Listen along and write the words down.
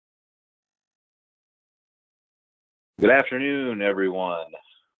Good afternoon, everyone.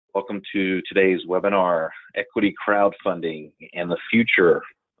 Welcome to today's webinar, Equity Crowdfunding and the Future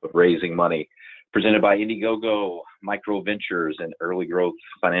of Raising Money, presented by Indiegogo, MicroVentures, and Early Growth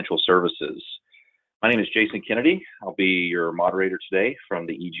Financial Services. My name is Jason Kennedy. I'll be your moderator today from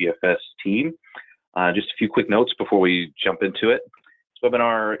the EGFS team. Just a few quick notes before we jump into it. This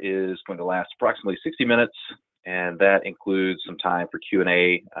webinar is going to last approximately 60 minutes, and that includes some time for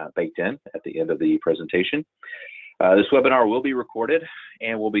Q&A baked in at the end of the presentation. This webinar will be recorded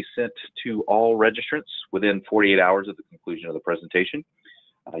and will be sent to all registrants within 48 hours of the conclusion of the presentation.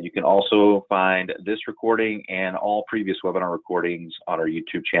 You can also find this recording and all previous webinar recordings on our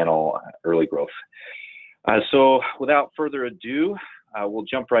YouTube channel, Early Growth. So without further ado, we'll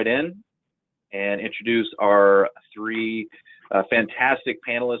jump right in and introduce our three fantastic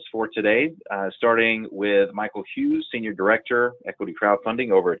panelists for today, starting with Michael Hughes, Senior Director, Equity Crowdfunding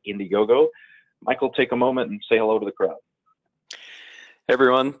over at Indiegogo. Michael, take a moment and say hello to the crowd. Hey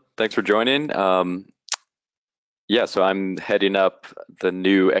everyone, thanks for joining. So I'm heading up the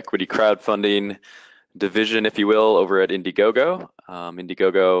new equity crowdfunding division, if you will, over at Indiegogo.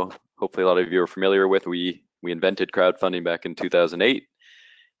 Indiegogo, hopefully a lot of you are familiar with. We invented crowdfunding back in 2008,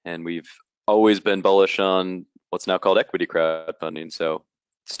 and we've always been bullish on what's now called equity crowdfunding. So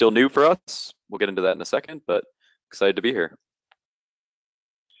still new for us. We'll get into that in a second, but excited to be here.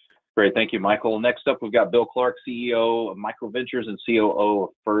 Great, thank you, Michael. Next up, we've got Bill Clark, CEO of MicroVentures and COO of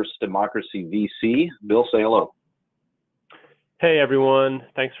First Democracy VC. Bill, say hello. Hey everyone,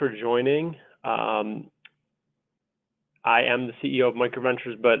 thanks for joining. I am the CEO of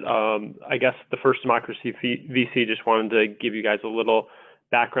MicroVentures, but I guess the First Democracy VC, just wanted to give you guys a little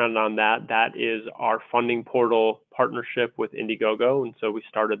background on that. That is our funding portal partnership with Indiegogo, and so we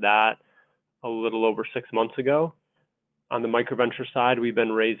started that a little over 6 months ago. On the MicroVenture side, we've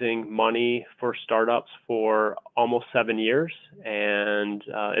been raising money for startups for almost 7 years, and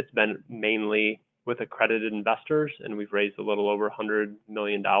it's been mainly with accredited investors, and we've raised a little over $100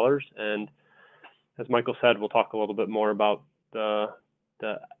 million. And as Michael said, we'll talk a little bit more about the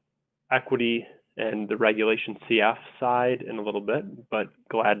equity and the regulation CF side in a little bit, but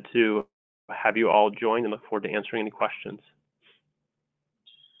glad to have you all join and look forward to answering any questions.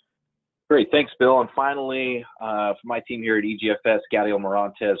 Great, thanks, Bill. And finally, from my team here at EGFS, Gadiel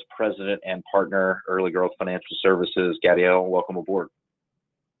Morantes, President and Partner, Early Growth Financial Services. Gadiel, welcome aboard.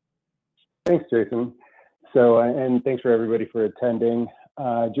 Thanks, Jason. So, and thanks for everybody for attending.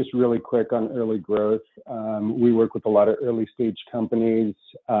 Just really quick on early growth. We work with a lot of early stage companies.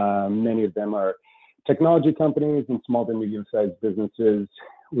 Many of them are technology companies and small to medium-sized businesses.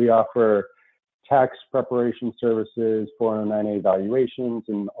 We offer tax preparation services, 409A evaluations,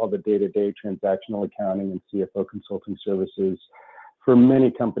 and all the day-to-day transactional accounting and CFO consulting services for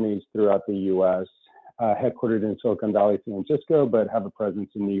many companies throughout the U.S., headquartered in Silicon Valley, San Francisco, but have a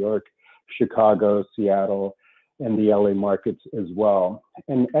presence in New York, Chicago, Seattle, and the LA markets as well.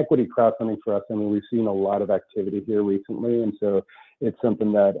 And equity crowdfunding for us, I mean, we've seen a lot of activity here recently, and so it's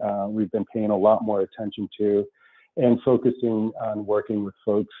something that we've been paying a lot more attention to and focusing on working with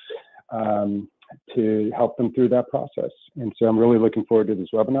folks to help them through that process. And so I'm really looking forward to this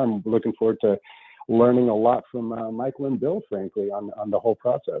webinar. I'm looking forward to learning a lot from Michael and Bill, frankly, on the whole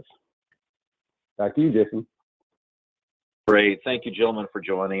process. Back to you, Jason. Great. Thank you, gentlemen, for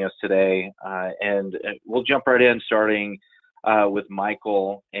joining us today. And we'll jump right in, starting with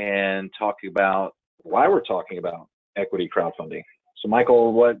Michael and talking about why we're talking about equity crowdfunding. So,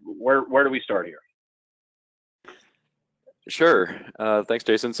 Michael, where do we start here? Sure. Thanks,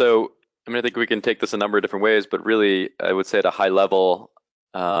 Jason. So, I mean, I think we can take this a number of different ways, but really, I would say at a high level,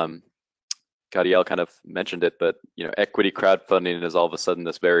 Gadiel kind of mentioned it, but equity crowdfunding is all of a sudden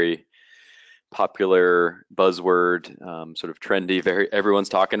this very popular buzzword, sort of trendy. Everyone's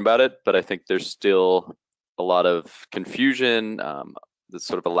talking about it, but I think there's still a lot of confusion. There's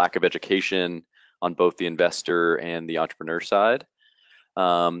sort of a lack of education on both the investor and the entrepreneur side.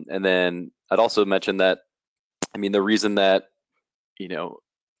 And then I'd also mention that, I mean, the reason that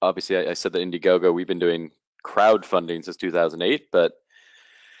obviously, I said that Indiegogo, we've been doing crowdfunding since 2008, but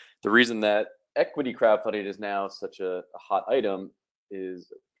the reason that equity crowdfunding is now such a hot item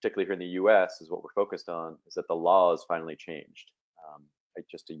is, particularly here in the US, is what we're focused on, is that the law has finally changed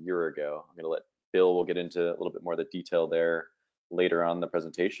just a year ago. I'm going to let Bill, we'll get into a little bit more of the detail there later on in the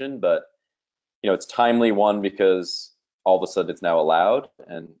presentation, but it's timely, one, because all of a sudden it's now allowed,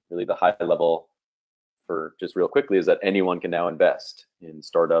 and really the high level for just real quickly is that anyone can now invest in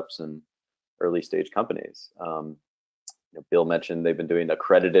startups and early stage companies. Bill mentioned they've been doing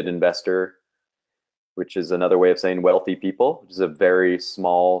accredited investor, which is another way of saying wealthy people, which is a very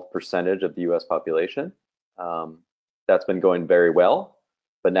small percentage of the US population. that's been going very well.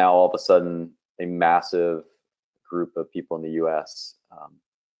 But now all of a sudden, a massive group of people in the US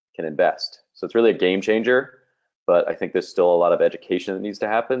can invest. So it's really a game changer, but I think there's still a lot of education that needs to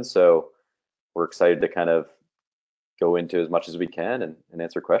happen. So we're excited to kind of go into as much as we can and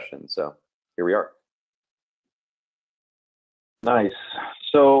answer questions. So here we are. Nice.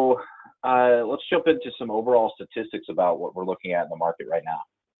 So let's jump into some overall statistics about what we're looking at in the market right now.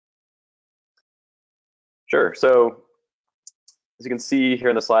 Sure. So as you can see here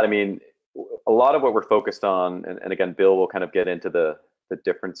in the slide, I mean, a lot of what we're focused on, and again, Bill will kind of get into the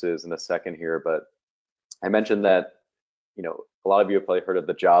differences in a second here, but I mentioned that, you know, a lot of you have probably heard of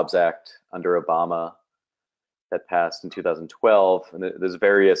the Jobs Act under Obama that passed in 2012, and there's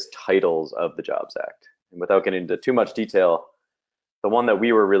various titles of the Jobs Act. And without getting into too much detail, the one that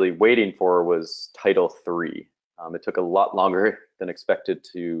we were really waiting for was Title III. It took a lot longer than expected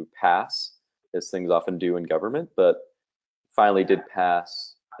to pass, as things often do in government, but finally did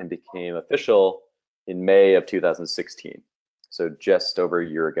pass and became official in May of 2016. So just over a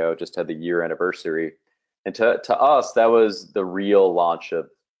year ago, just had the year anniversary. And to us, that was the real launch of,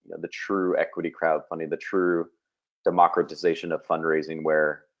 you know, the true equity crowdfunding, the true democratization of fundraising,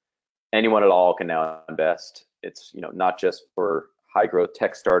 where anyone at all can now invest. It's, you know, not just for high growth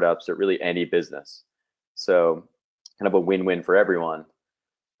tech startups, or really any business. So kind of a win-win for everyone,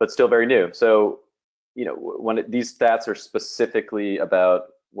 but still very new. So, you know, when these stats are specifically about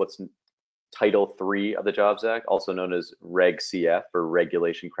what's Title III of the Jobs Act, also known as Reg CF, or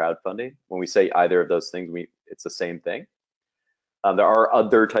regulation crowdfunding. When we say either of those things, it's the same thing. There are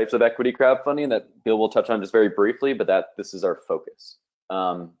other types of equity crowdfunding that Bill will touch on just very briefly, but this is our focus.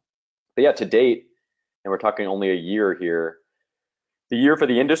 But yeah, to date, and we're talking only a year here, the year for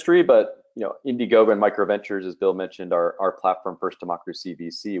the industry, but you know, Indiegogo and MicroVentures, as Bill mentioned, our platform First Democracy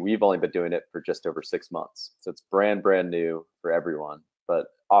VC, we've only been doing it for just over 6 months. So it's brand new for everyone, but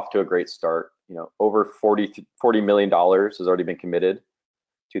off to a great start. You know, over $40 million has already been committed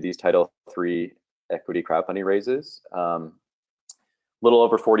to these Title III equity crowdfunding raises. Little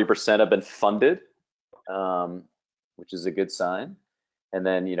over 40% have been funded, which is a good sign. And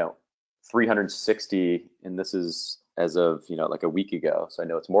then, you know, 360, and this is as of, you know, like a week ago, so I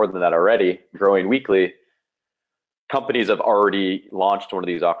know it's more than that already, growing weekly, companies have already launched one of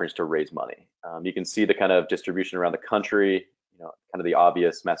these offerings to raise money. You can see the kind of distribution around the country, you know, kind of the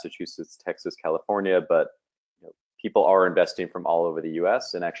obvious Massachusetts, Texas, California, but you know, people are investing from all over the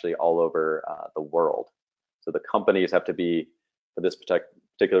US and actually all over the world. So the companies have to be, for this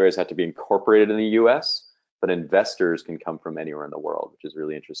particular raise, have to be incorporated in the US, but investors can come from anywhere in the world, which is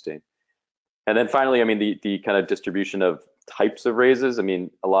really interesting. And then finally, I mean, the kind of distribution of types of raises. I mean,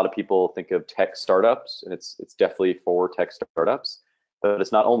 a lot of people think of tech startups, and it's definitely for tech startups, but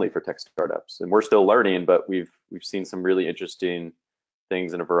it's not only for tech startups. And we're still learning, but we've seen some really interesting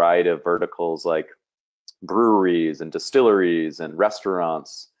things in a variety of verticals, like breweries and distilleries and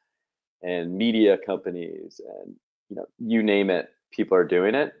restaurants and media companies, and you know, you name it, people are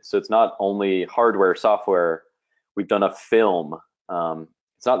doing it. So it's not only hardware, software. We've done a film.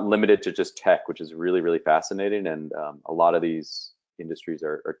 It's not limited to just tech, which is really, really fascinating. And a lot of these industries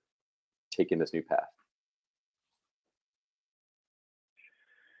are taking this new path.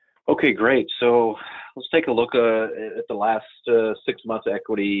 Okay, great. So let's take a look at the last 6 months of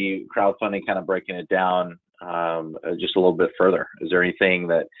equity crowdfunding, kind of breaking it down just a little bit further. Is there anything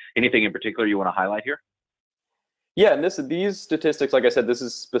in particular you want to highlight here? Yeah, and these statistics, like I said, this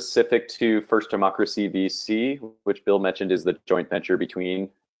is specific to First Democracy VC, which Bill mentioned is the joint venture between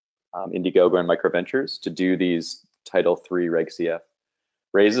Indiegogo and MicroVentures to do these Title III Reg CF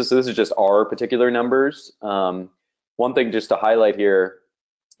raises. So this is just our particular numbers. One thing just to highlight here,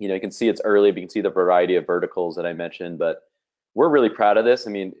 you know, you can see it's early, but you can see the variety of verticals that I mentioned, but we're really proud of this.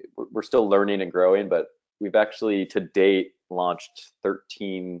 I mean, we're still learning and growing, but we've actually to date launched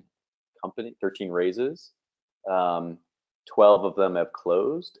 13 raises. 12 of them have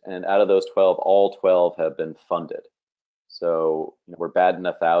closed, and out of those 12, all 12 have been funded. So you know, we're batting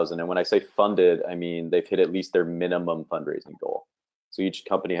 1,000. And when I say funded, I mean they've hit at least their minimum fundraising goal. So each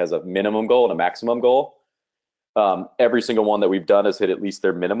company has a minimum goal and a maximum goal. Every single one that we've done has hit at least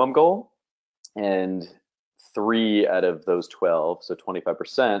their minimum goal, and 3 out of those 12, so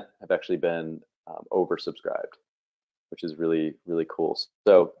 25%, have actually been oversubscribed, which is really, really cool.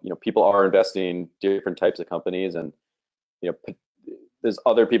 So, you know, people are investing different types of companies, and, you know, there's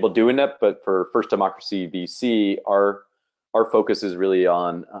other people doing it, but for First Democracy VC, our focus is really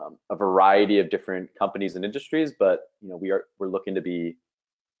on a variety of different companies and industries, but, you know, we're looking to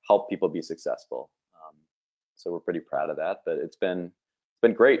help people be successful. So we're pretty proud of that, but it's been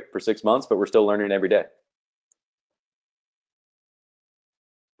great for 6 months, but we're still learning every day.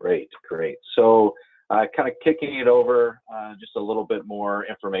 Great, great. So kind of kicking it over, just a little bit more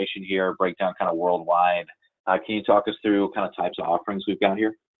information here, breakdown kind of worldwide. Can you talk us through kind of types of offerings we've got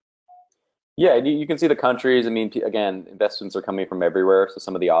here? Yeah, you can see the countries. I mean, again, investments are coming from everywhere. So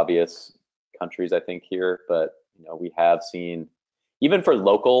some of the obvious countries, I think, here, but we have seen, even for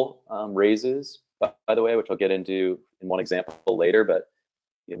local raises, by the way, which I'll get into in one example later, but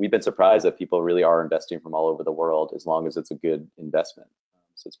we've been surprised that people really are investing from all over the world as long as it's a good investment.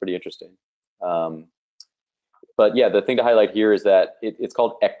 So it's pretty interesting. But yeah, the thing to highlight here is that it's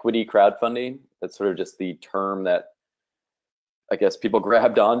called equity crowdfunding. That's sort of just the term that I guess people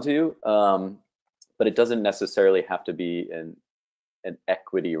grabbed onto, but it doesn't necessarily have to be an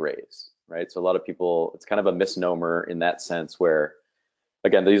equity raise, right? So a lot of people, it's kind of a misnomer in that sense where,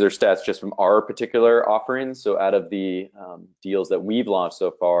 again, these are stats just from our particular offerings. So out of the deals that we've launched so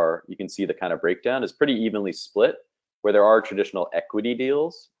far, you can see the kind of breakdown is pretty evenly split, where there are traditional equity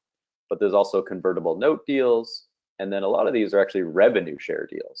deals, but there's also convertible note deals. And then a lot of these are actually revenue share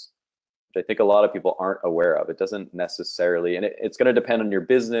deals, which I think a lot of people aren't aware of. It doesn't necessarily, and it's going to depend on your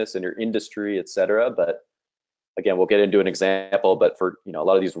business and your industry, et cetera. But again, we'll get into an example, but for a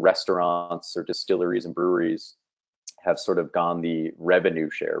lot of these restaurants or distilleries and breweries have sort of gone the revenue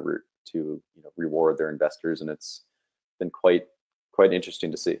share route to reward their investors, and it's been quite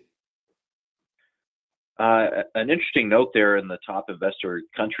interesting to see. An interesting note there in the top investor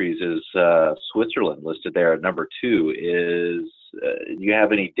countries is Switzerland listed there at number 2. Do you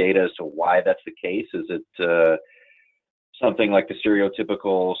have any data as to why that's the case? Is it something like the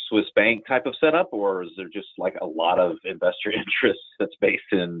stereotypical Swiss bank type of setup, or is there just like a lot of investor interest that's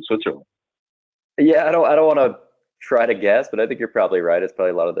based in Switzerland? Yeah, I don't want to try to guess, but I think you're probably right. It's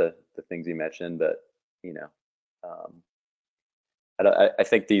probably a lot of the things you mentioned, but I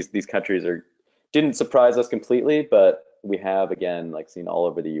think these countries didn't surprise us completely, but we have, again, like seen all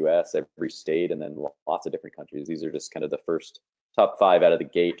over the US, every state, and then lots of different countries. These are just kind of the first top 5 out of the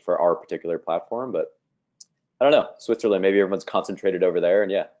gate for our particular platform. But I don't know, Switzerland, maybe everyone's concentrated over there, and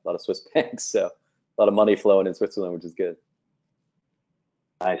yeah, a lot of Swiss banks, so a lot of money flowing in Switzerland, which is good.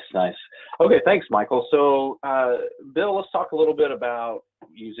 Nice. Okay, thanks, Michael. So, Bill, let's talk a little bit about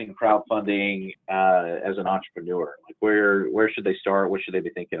using crowdfunding as an entrepreneur. Like, where should they start? What should they be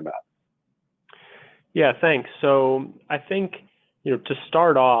thinking about? Yeah, thanks. So I think, to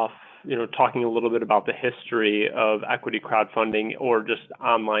start off, talking a little bit about the history of equity crowdfunding or just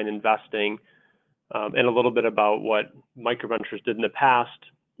online investing, and a little bit about what MicroVentures did in the past.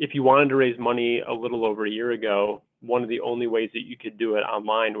 If you wanted to raise money a little over a year ago, one of the only ways that you could do it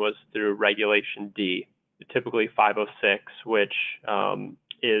online was through Regulation D, typically 506, which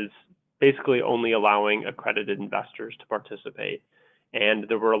is basically only allowing accredited investors to participate. And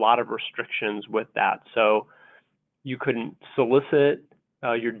there were a lot of restrictions with that. So you couldn't solicit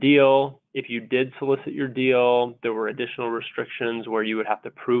your deal. If you did solicit your deal, there were additional restrictions where you would have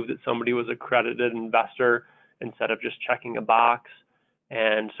to prove that somebody was an accredited investor instead of just checking a box.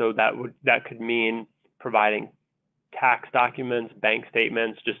 And so that could mean providing tax documents, bank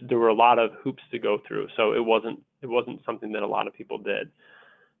statements. Just there were a lot of hoops to go through. So it wasn't something that a lot of people did.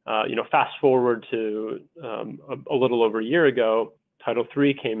 Fast forward to a little over a year ago, Title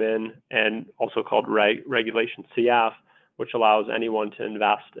III came in, and also called Regulation CF, which allows anyone to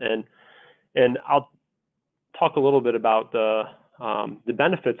invest. And I'll talk a little bit about the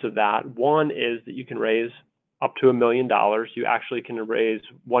benefits of that. One is that you can raise up to $1 million. You actually can raise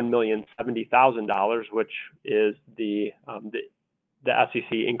 $1,070,000, which is the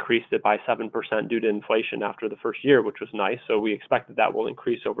SEC increased it by 7% due to inflation after the first year, which was nice. So we expect that will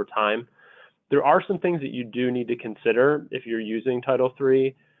increase over time. There are some things that you do need to consider if you're using Title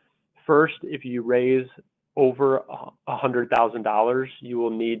III. First, if you raise over $100,000, you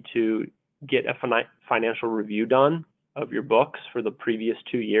will need to get a financial review done of your books for the previous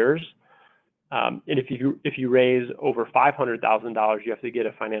 2 years. And if you raise over $500,000, you have to get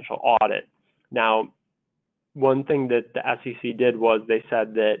a financial audit. Now, one thing that the SEC did was they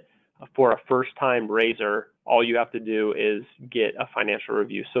said that for a first-time raiser, all you have to do is get a financial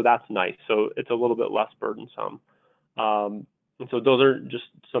review. So that's nice. So it's a little bit less burdensome. And so those are just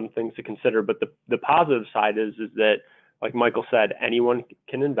some things to consider. But the positive side is that, like Michael said, anyone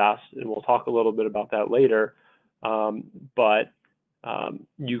can invest, and we'll talk a little bit about that later. But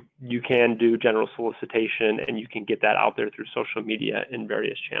you can do general solicitation, and you can get that out there through social media in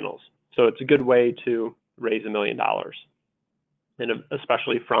various channels. So it's a good way to raise $1 million, and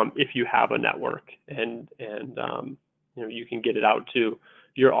especially if you have a network and you can get it out to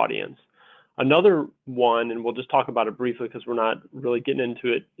your audience. Another one, and we'll just talk about it briefly because we're not really getting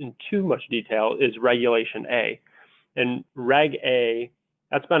into it in too much detail, is Regulation A. And Reg A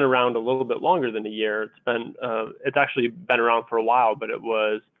That's been around a little bit longer than a year. It's actually been around for a while, but it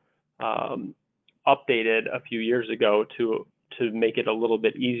was updated a few years ago to make it a little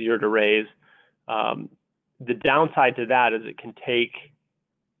bit easier to raise. The downside to that is it can take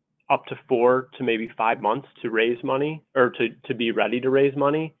up to 4 to maybe 5 months to raise money, or to be ready to raise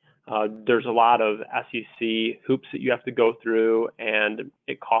money. There's a lot of SEC hoops that you have to go through, and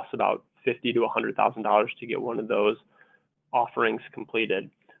it costs about $50,000 to $100,000 to get one of those offerings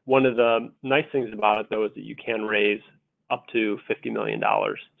completed. One of the nice things about it, though, is that you can raise up to $50 million.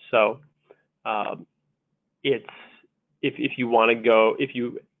 So it's if you want to go, if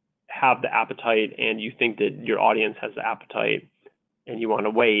you have the appetite and you think that your audience has the appetite and you want to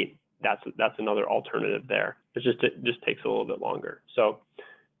wait, that's another alternative there. It just takes a little bit longer. So,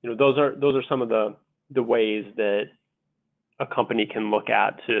 those are some of the ways that a company can look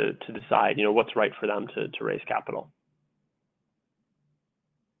at to decide, what's right for them to raise capital.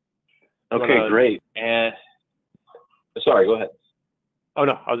 Okay, great. And sorry, go ahead. Oh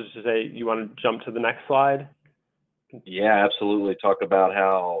no, I was just to say, you want to jump to the next slide? Yeah, absolutely. Talk about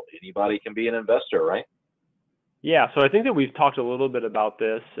how anybody can be an investor, right? Yeah, so I think that we've talked a little bit about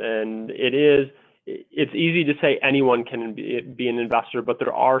this, and it's easy to say anyone can be an investor, but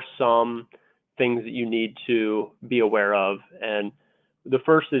there are some things that you need to be aware of. And the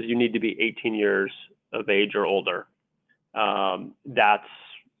first is you need to be 18 years of age or older. That's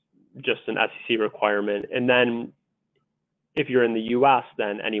just an SEC requirement. And then if you're in the US,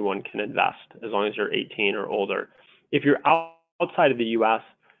 then anyone can invest as long as you're 18 or older. If you're outside of the US,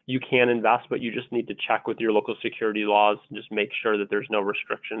 you can invest, but you just need to check with your local security laws and just make sure that there's no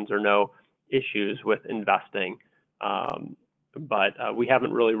restrictions or no issues with investing. But we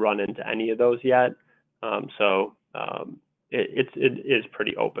haven't really run into any of those yet. So it is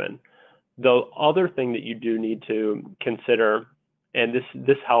pretty open. The other thing that you do need to consider, and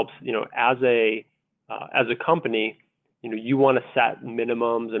this helps, as a company, you want to set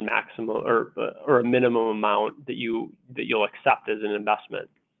minimums and maximum or a minimum amount that you'll accept as an investment.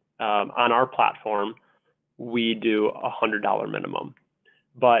 On our platform, we do a $100 minimum,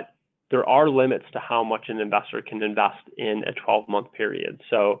 but there are limits to how much an investor can invest in a 12-month period.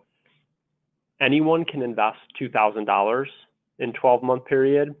 So anyone can invest $2,000 in 12-month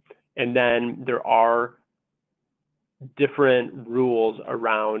period, and then there are different rules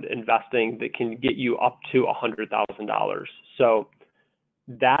around investing that can get you up to $100,000. So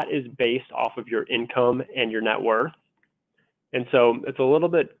that is based off of your income and your net worth. And so it's a little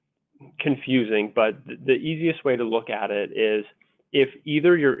bit confusing, but the easiest way to look at it is if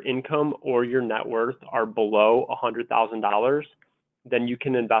either your income or your net worth are below $100,000, then you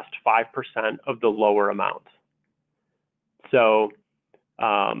can invest 5% of the lower amount. So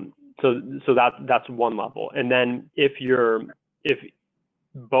that's one level. And then if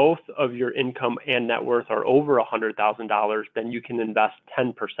both of your income and net worth are over $100,000, then you can invest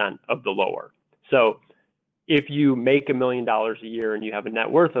 10% of the lower. So if you make $1 million a year and you have a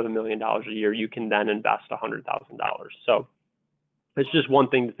net worth of $1 million a year, you can then invest $100,000. So it's just one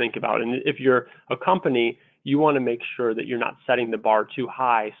thing to think about. And if you're a company, you want to make sure that you're not setting the bar too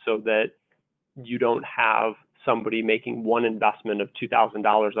high so that you don't have somebody making one investment of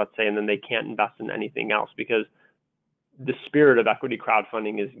 $2,000, let's say, and then they can't invest in anything else, because the spirit of equity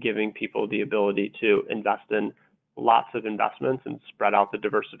crowdfunding is giving people the ability to invest in lots of investments and spread out the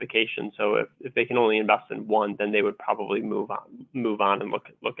diversification. So if they can only invest in one, then they would probably move on and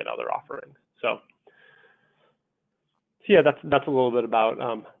look at other offerings. So yeah, that's a little bit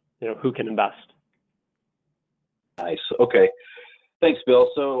about who can invest. Nice. Okay. Thanks, Bill.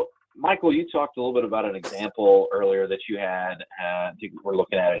 So Michael, you talked a little bit about an example earlier that you had. I think we're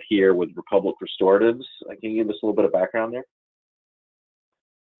looking at it here with Republic Restoratives. Can you give us a little bit of background there?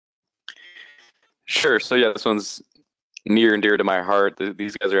 Sure. So yeah, this one's near and dear to my heart.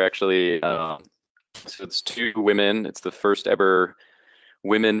 These guys are actually, so it's two women. It's the first ever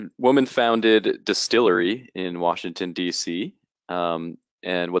woman-founded distillery in Washington, D.C.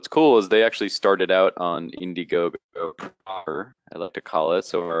 And what's cool is they actually started out on Indiegogo proper, I like to call it,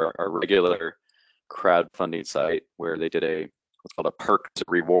 so our regular crowdfunding site, where they did what's called a perks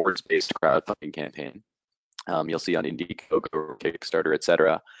rewards-based crowdfunding campaign. You'll see on Indiegogo, Kickstarter,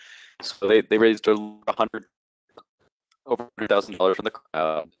 etc. So they raised over $100,000 from the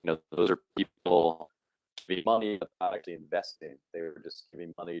crowd. Those are people giving money without actually investing. They were just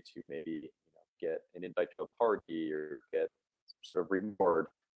giving money to maybe get an invite to a party or get sort of reward.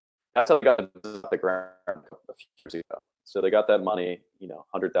 That's how they got the ground a few years ago. So they got that money,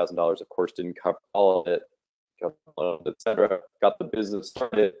 $100,000, of course, didn't cover all of it, etc. Got the business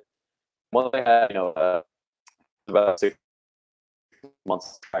started. Once they had, about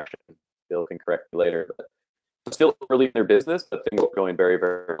months traction. Bill can correct me later, but it's still early in their business, but things are going very,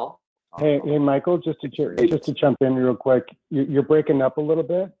 very well. Hey, Michael, just to jump in real quick, you're breaking up a little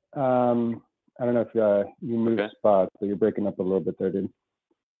bit. I don't know if you moved spots, but you're breaking up a little bit there, dude.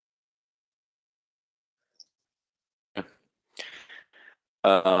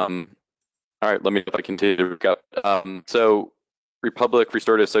 All right, let me know if I continue to work out. So Republic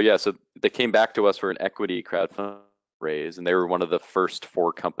Restorative, so they came back to us for an equity crowdfunding raise, and they were one of the first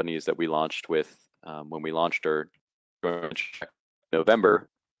 4 companies that we launched with when we launched our November.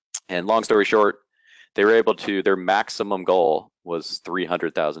 And long story short, they were able to, their maximum goal was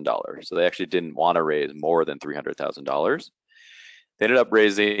 $300,000. So they actually didn't want to raise more than $300,000. They ended up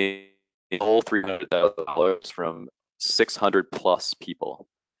raising the whole $300,000 from 600 plus people.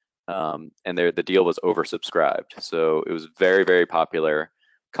 And the deal was oversubscribed. So it was very, very popular.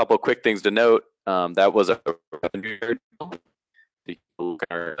 A couple of quick things to note. That was a revenue share deal. People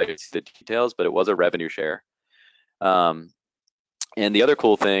can relate to the details, but it was a revenue share. And the other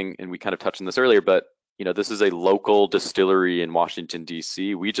cool thing, and we kind of touched on this earlier, but this is a local distillery in Washington,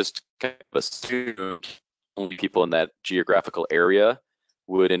 D.C. We just kind of assumed only people in that geographical area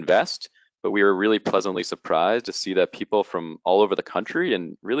would invest, but we were really pleasantly surprised to see that people from all over the country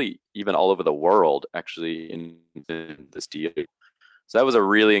and really even all over the world actually in this deal. So that was a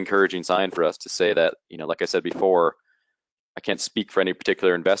really encouraging sign for us to say that, like I said before, I can't speak for any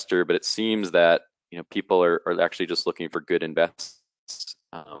particular investor, but it seems that people are actually just looking for good investments,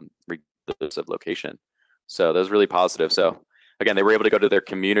 regardless of location. So that was really positive. So again, they were able to go to their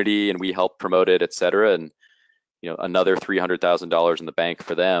community and we helped promote it, et cetera. And another $300,000 in the bank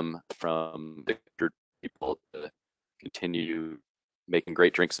for them from the people to continue making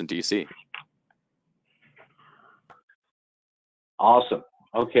great drinks in DC. Awesome.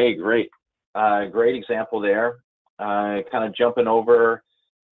 Okay, great. Great example there. Kind of jumping over.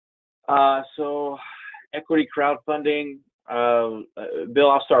 So equity crowdfunding.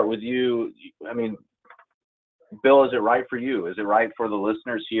 Bill, I'll start with you. I mean, Bill, is it right for you? Is it right for the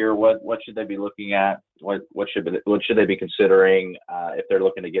listeners here? What should they be looking at? What should they be considering if they're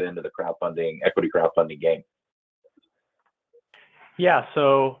looking to get into the equity crowdfunding game? Yeah.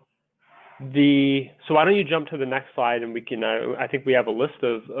 So why don't you jump to the next slide, and we can. I think we have a list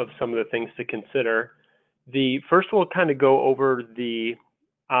of some of the things to consider. First, we'll kind of go over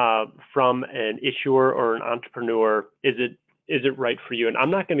from an issuer or an entrepreneur. Is it right for you? And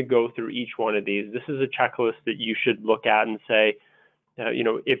I'm not going to go through each one of these. This is a checklist that you should look at and say,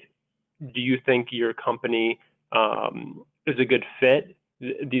 do you think your company is a good fit?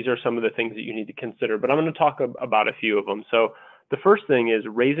 These are some of the things that you need to consider, but I'm going to talk about a few of them. So the first thing is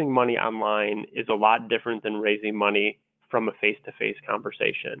raising money online is a lot different than raising money from a face-to-face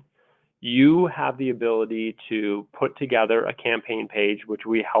conversation. You have the ability to put together a campaign page, which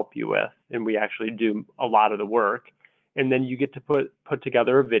we help you with, and we actually do a lot of the work. And then you get to put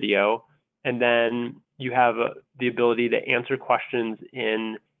together a video, and then you have the ability to answer questions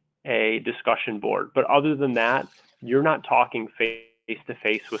in a discussion board. But other than that, you're not talking face to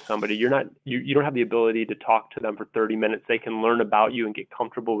face with somebody. You don't have the ability to talk to them for 30 minutes. They can learn about you and get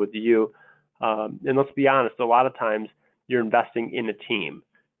comfortable with you. And let's be honest, a lot of times you're investing in a team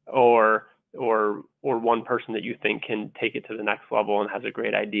or one person that you think can take it to the next level and has a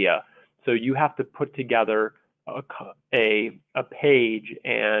great idea. So you have to put together a page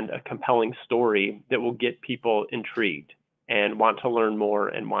and a compelling story that will get people intrigued and want to learn more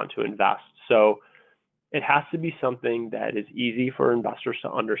and want to invest. So it has to be something that is easy for investors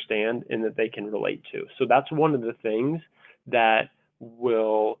to understand and that they can relate to. So that's one of the things that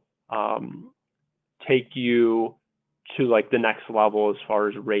will take you to like the next level as far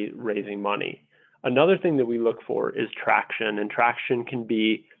as raising money. Another thing that we look for is traction, and traction can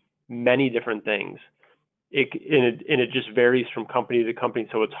be many different things. It just varies from company to company,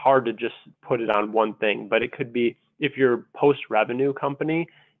 so it's hard to just put it on one thing. But it could be, if you're post-revenue company,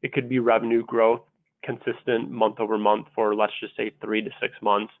 it could be revenue growth consistent month over month for, let's just say, 3 to 6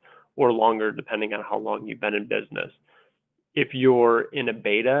 months or longer, depending on how long you've been in business. If you're in a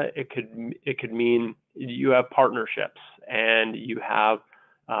beta, it could mean you have partnerships and you have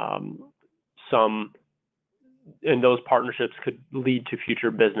and those partnerships could lead to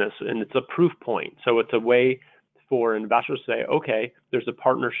future business, and it's a proof point. So it's a way for investors to say, okay, there's a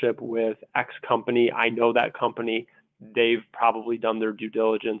partnership with X company. I know that company. They've probably done their due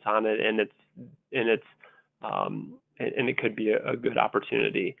diligence on it, and it could be a good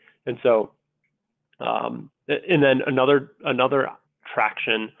opportunity. And so, and then another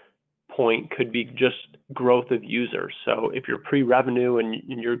traction point could be just growth of users. So if you're pre-revenue and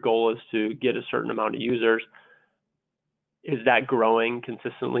your goal is to get a certain amount of users, is that growing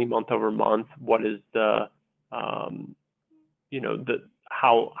consistently month over month? What is the,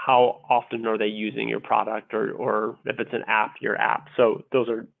 how often are they using your product, or if it's an app, your app? So those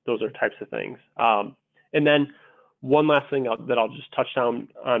are types of things. And then one last thing that I'll just touch on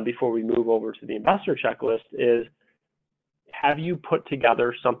before we move over to the investor checklist is, have you put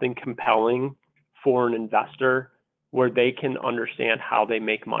together something compelling for an investor where they can understand how they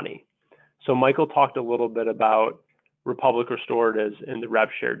make money? So Michael talked a little bit about Republic Restoratives and the rev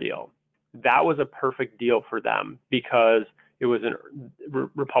share deal. That was a perfect deal for them because it was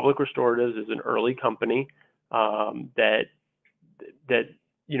Republic Restoratives is an early company that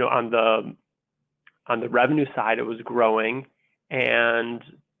on the revenue side, it was growing, and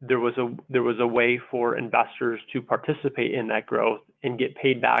there was a way for investors to participate in that growth and get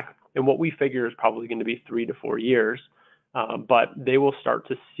paid back. And what we figure is probably going to be 3 to 4 years, but they will start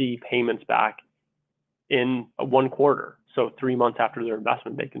to see payments back in 1 quarter. So 3 months after their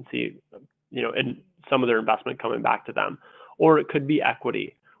investment, they can see, and some of their investment coming back to them. Or it could be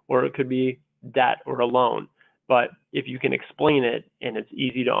equity, or it could be debt or a loan. But if you can explain it and it's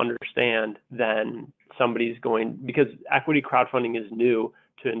easy to understand, then somebody's going, because equity crowdfunding is new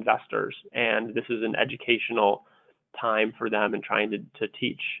to investors, and this is an educational time for them and trying to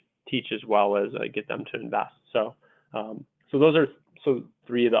teach as well as get them to invest. So those are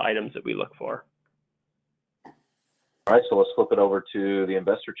 3 of the items that we look for. All right, so let's flip it over to the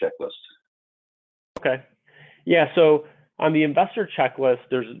investor checklist. Okay. Yeah, so on the investor checklist,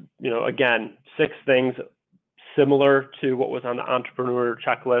 there's, again, 6 things similar to what was on the entrepreneur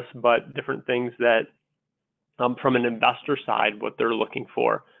checklist, but different things that from an investor side, what they're looking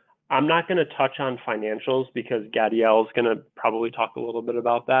for. I'm not going to touch on financials because Gadiel is going to probably talk a little bit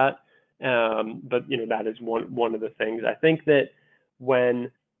about that. But that is one of the things. I think that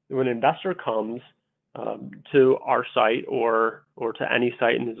when an investor comes to our site or to any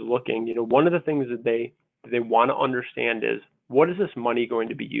site and is looking, one of the things that they want to understand is, what is this money going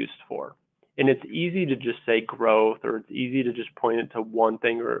to be used for? And it's easy to just say growth, or it's easy to just point it to one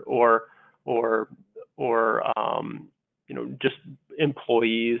thing, or just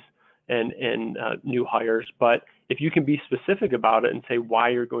employees and new hires. But if you can be specific about it and say why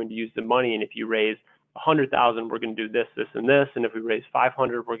you're going to use the money, and if you raise 100,000, we're going to do this, this, and this, and if we raise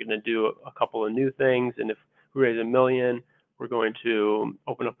 500, we're going to do a couple of new things, and if we raise $1 million, we're going to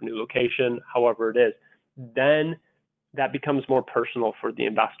open up a new location, however it is, then that becomes more personal for the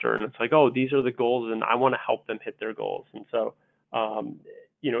investor. And it's like, oh, these are the goals, and I want to help them hit their goals. And so,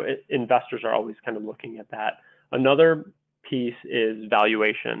 investors are always kind of looking at that. Another piece is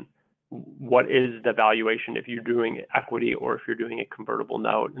valuation. What is the valuation if you're doing equity or if you're doing a convertible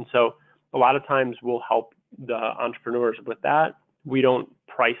note? And so a lot of times we'll help the entrepreneurs with that. We don't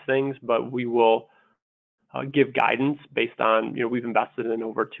price things, but we will give guidance based on, we've invested in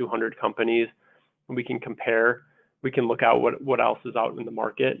over 200 companies. We can compare, we can look at what else is out in the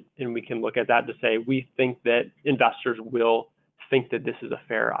market, and we can look at that to say, we think that investors will think that this is a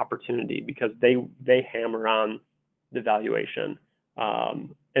fair opportunity because they hammer on the valuation.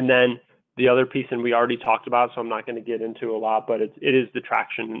 And then the other piece, and we already talked about, so I'm not going to get into a lot, but it is the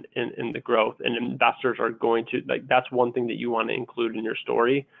traction in the growth, and investors are going to, that's one thing that you want to include in your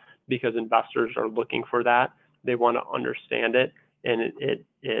story, because investors are looking for that. They want to understand it, and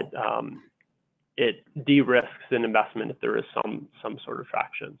it de-risks an investment if there is some sort of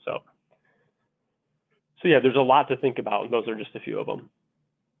traction. So yeah, there's a lot to think about, and those are just a few of them.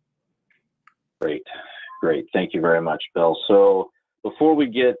 Great. Thank you very much, Bill. So before we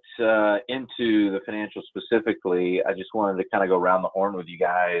get into the financials specifically, I just wanted to kind of go around the horn with you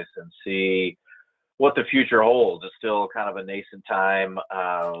guys and see what the future holds. It's still kind of a nascent time,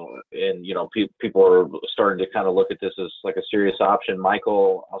 and people are starting to kind of look at this as like a serious option.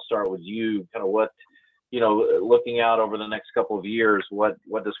 Michael, I'll start with you. Kind of what, looking out over the next couple of years, what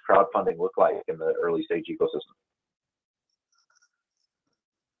does crowdfunding look like in the early stage ecosystem?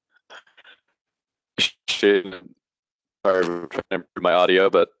 Sorry, I'm trying to improve my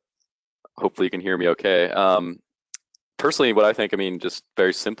audio, but hopefully you can hear me okay. Personally, what I think, just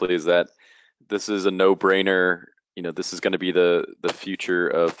very simply, is that this is a no-brainer. This is going to be the future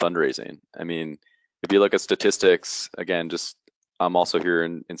of fundraising. If you look at statistics, again, I'm also here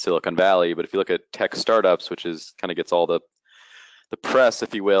in Silicon Valley, but if you look at tech startups, which is kind of gets all the press,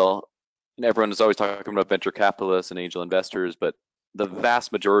 if you will, and everyone is always talking about venture capitalists and angel investors, but the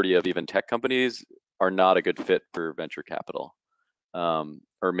vast majority of even tech companies are not a good fit for venture capital,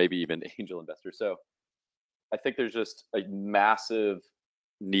 or maybe even angel investors. So I think there's just a massive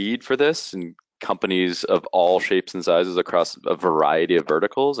need for this, and companies of all shapes and sizes across a variety of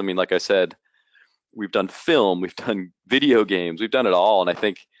verticals. Like I said, we've done film, we've done video games, we've done it all. And I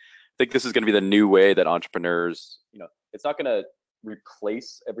think this is going to be the new way that entrepreneurs, it's not going to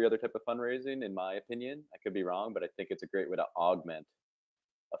replace every other type of fundraising, in my opinion. I could be wrong, but I think it's a great way to augment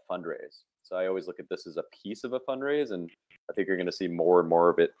a fundraise. So I always look at this as a piece of a fundraise, and I think you're going to see more and more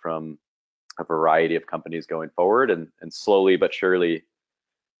of it from a variety of companies going forward, and slowly but surely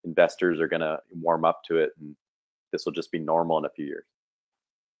investors are going to warm up to it, and this will just be normal in a few years.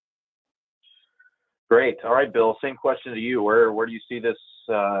 Great. All right, Bill, same question to you. Where do you see this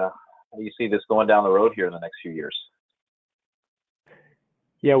how do you see this going down the road here in the next few years?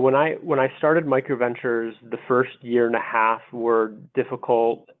 Yeah, when I started MicroVentures, the first year and a half were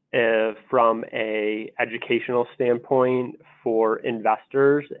difficult from a educational standpoint for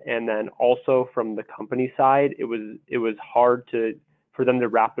investors, and then also from the company side, it was hard for them to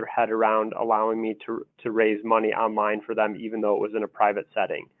wrap their head around allowing me to raise money online for them, even though it was in a private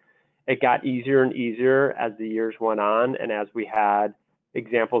setting. It got easier and easier as the years went on, and as we had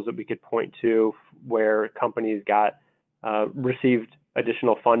examples that we could point to where companies received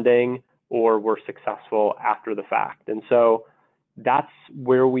additional funding or were successful after the fact. And so that's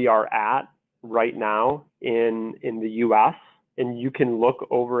where we are at right now in the US. And you can look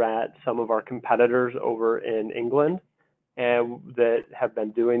over at some of our competitors over in England and that have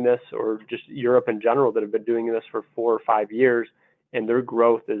been doing this, or just Europe in general, that have been doing this for 4 or 5 years, and their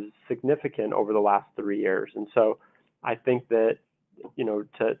growth is significant over the last 3 years. And so I think that,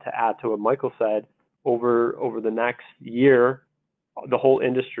 to add to what Michael said, over the next year, the whole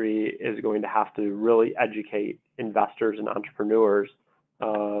industry is going to have to really educate investors and entrepreneurs.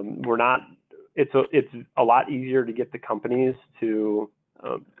 It's a lot easier to get the companies to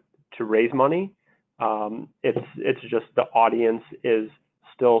raise money. It's just the audience is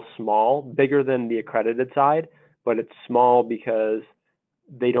still small, bigger than the accredited side, but it's small because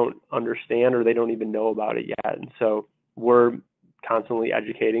they don't understand or they don't even know about it yet. And so we're constantly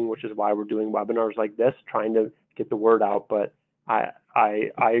educating, which is why we're doing webinars like this, trying to get the word out. But I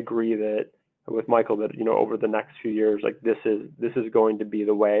agree that with Michael that, over the next few years, like this is going to be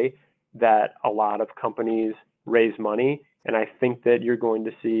the way that a lot of companies raise money. And I think that you're going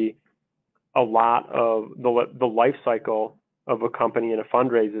to see a lot of the life cycle of a company and a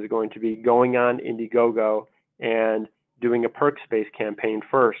fundraise is going to be going on Indiegogo and doing a perks-based campaign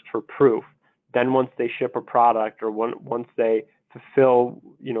first for proof. Then once they ship a product, or once they fulfill,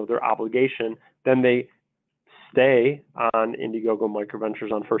 their obligation, then they stay on Indiegogo,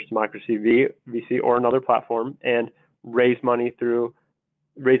 MicroVentures, on First Democracy VC or another platform and raise $1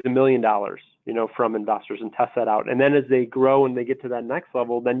 million, from investors and test that out. And then as they grow and they get to that next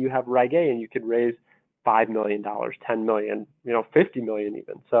level, then you have Reg A and you could raise $5 million, $10 million, $50 million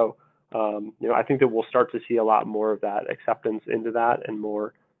even. So, I think that we'll start to see a lot more of that acceptance into that and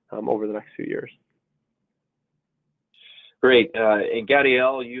more over the next few years. Great. And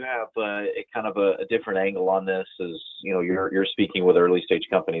Gadiel, you have kind of a different angle on this, as you're speaking with early stage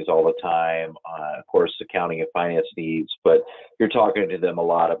companies all the time, of course, accounting and finance needs, but you're talking to them a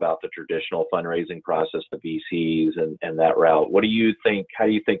lot about the traditional fundraising process, the VCs and that route. What do you think? How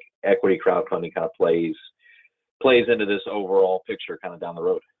do you think equity crowdfunding kind of plays into this overall picture kind of down the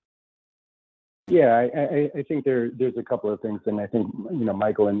road? Yeah, I think there's a couple of things, and I think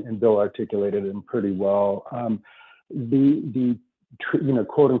Michael and Bill articulated them pretty well. The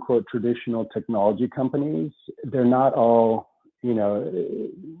quote unquote traditional technology companies, they're not all,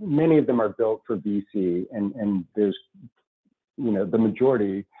 many of them are built for VC, and there's the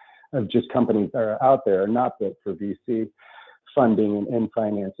majority of just companies that are out there are not built for VC funding and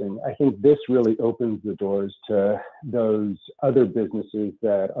financing. I think this really opens the doors to those other businesses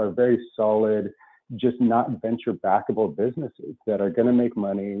that are very solid, just not venture backable businesses that are going to make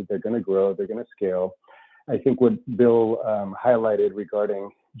money, they're going to grow, they're going to scale. I think what Bill highlighted regarding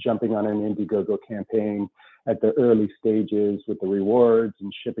jumping on an Indiegogo campaign at the early stages with the rewards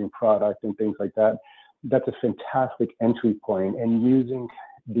and shipping product and things like that, that's a fantastic entry point. And using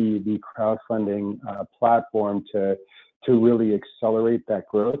the crowdfunding platform to really accelerate that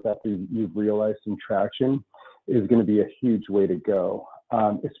growth after you've realized some traction is going to be a huge way to go,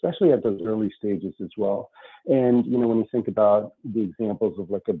 especially at those early stages as well. And, when you think about the examples of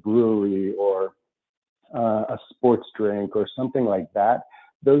like a brewery or a sports drink or something like that,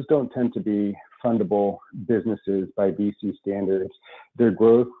 those don't tend to be fundable businesses by VC standards. Their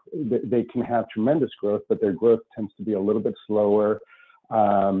growth, they can have tremendous growth, but their growth tends to be a little bit slower.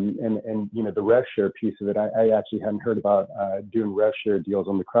 And the rev share piece of it, I actually hadn't heard about doing rev share deals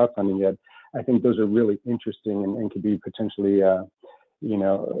on the crowdfunding yet. I think those are really interesting and could be potentially,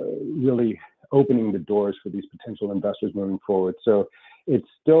 really opening the doors for these potential investors moving forward. So it's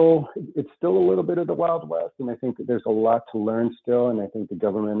still a little bit of the Wild West, and I think that there's a lot to learn still, and I think the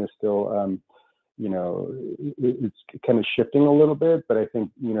government is still it's kind of shifting a little bit, but I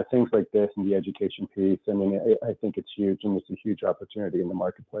think, things like this and the education piece, I mean, I think it's huge, and it's a huge opportunity in the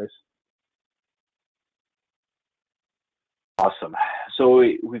marketplace. Awesome. So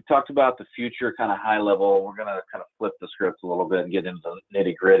we've talked about the future kind of high level. We're going to kind of flip the script a little bit and get into the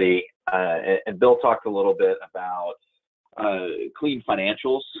nitty gritty. And Bill talked a little bit about clean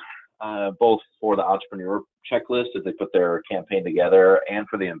financials, both for the entrepreneur checklist as they put their campaign together and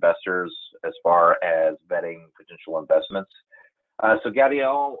for the investors as far as vetting potential investments. So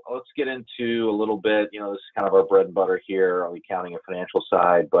Gadiel, let's get into a little bit, this is kind of our bread and butter here on the accounting and financial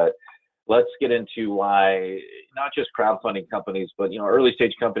side, but let's get into why not just crowdfunding companies, but early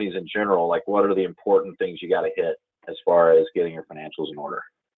stage companies in general, like what are the important things you got to hit as far as getting your financials in order?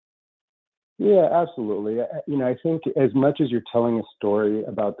 Yeah, absolutely. I think as much as you're telling a story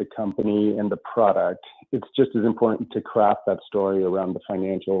about the company and the product, it's just as important to craft that story around the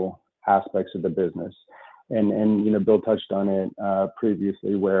financial aspects of the business. And Bill touched on it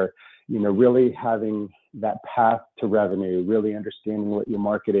previously, where really having that path to revenue, really understanding what your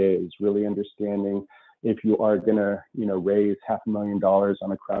market is, really understanding if you are going to raise $500,000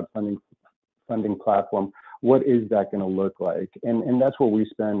 on a crowdfunding platform, what is that going to look like? And that's where we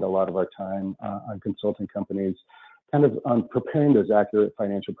spend a lot of our time on consulting companies, kind of on preparing those accurate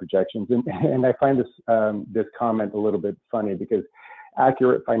financial projections. And I find this comment a little bit funny, because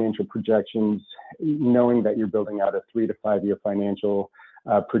accurate financial projections, knowing that you're building out a 3 to 5 year financial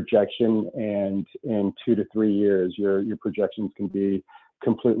projection, and in 2 to 3 years, your projections can be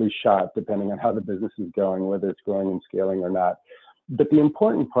completely shot depending on how the business is going, whether it's growing and scaling or not. But the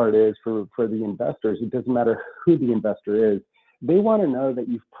important part is for the investors, it doesn't matter who the investor is, they want to know that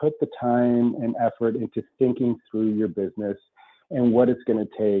you've put the time and effort into thinking through your business and what it's going to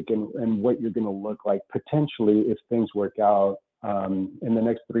take and what you're going to look like potentially if things work out in the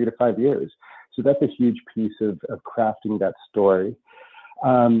next 3 to 5 years. So that's a huge piece of crafting that story.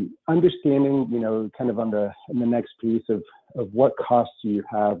 Understanding, kind of in the next piece of what costs you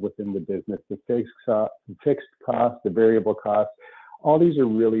have within the business, the fixed cost, the variable cost, all these are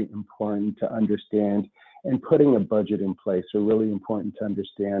really important to understand, and putting a budget in place are really important to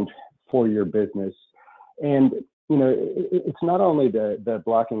understand for your business. And, it's not only the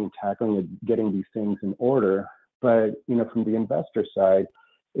blocking and tackling of getting these things in order, but, from the investor side,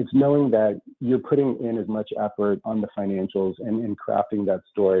 it's knowing that you're putting in as much effort on the financials and in crafting that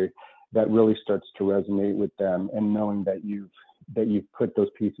story that really starts to resonate with them, and knowing that you've put those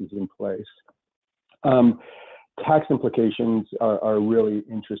pieces in place. Tax implications are really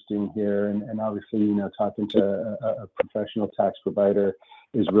interesting here, and obviously, talking to a professional tax provider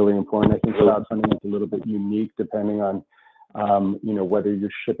is really important. I think crowdfunding is a little bit unique depending on, whether you're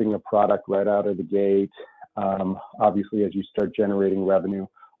shipping a product right out of the gate. Obviously, as you start generating revenue,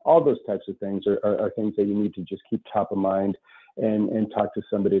 all those types of things are things that you need to just keep top of mind and talk to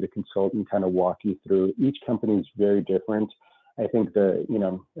somebody to consult and kind of walk you through. Each company is very different. I think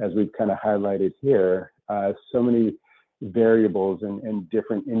as we've kind of highlighted here, so many variables and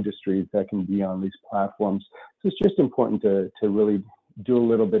different industries that can be on these platforms. So it's just important to really do a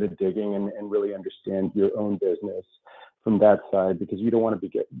little bit of digging and really understand your own business from that side, because you don't want to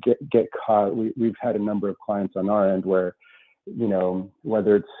get caught. We've had a number of clients on our end where,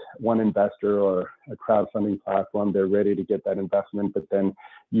 whether it's one investor or a crowdfunding platform, they're ready to get that investment, but then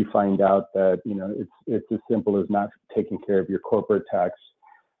you find out that, it's as simple as not taking care of your corporate tax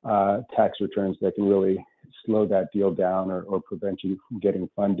returns that can really slow that deal down or prevent you from getting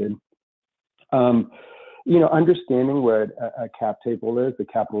funded. Understanding what a cap table is, the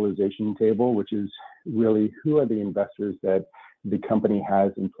capitalization table, which is really who are the investors that the company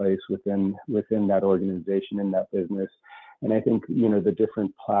has in place within that organization, in that business. And I think, the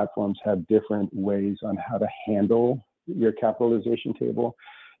different platforms have different ways on how to handle your capitalization table,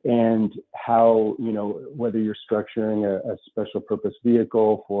 and how, whether you're structuring a special purpose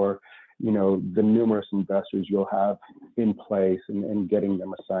vehicle for, the numerous investors you'll have in place, and getting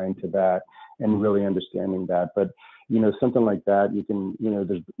them assigned to that, and really understanding that. But, something like that, you can,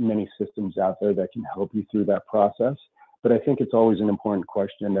 there's many systems out there that can help you through that process. But I think it's always an important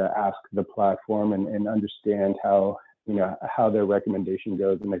question to ask the platform and understand how their recommendation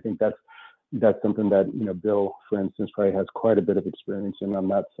goes. And I think that's something that, Bill, for instance, probably has quite a bit of experience in on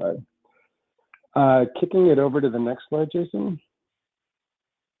that side. Kicking it over to the next slide, Jason.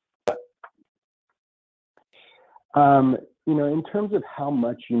 In terms of how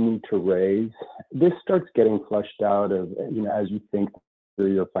much you need to raise, this starts getting flushed out of, as you think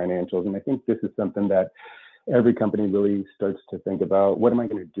through your financials. And I think this is something that, every company really starts to think about, what am I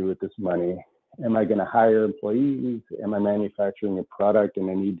going to do with this money? Am I going to hire employees? Am I manufacturing a product and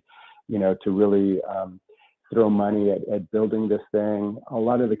I need, to really throw money at building this thing? A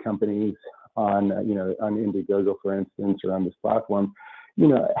lot of the companies on, on Indiegogo, for instance, or on this platform,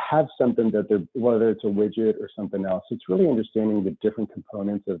 have something that they're, whether it's a widget or something else. It's really understanding the different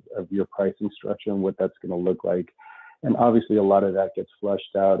components of your pricing structure and what that's going to look like. And obviously a lot of that gets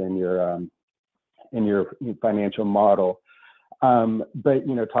fleshed out in your financial model. But,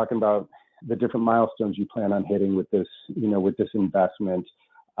 talking about the different milestones you plan on hitting with this, with this investment,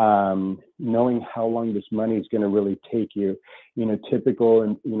 knowing how long this money is going to really take you, typical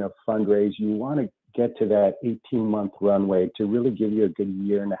and, fundraise, you want to get to that 18-month runway to really give you a good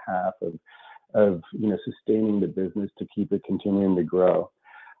year and a half of sustaining the business to keep it continuing to grow.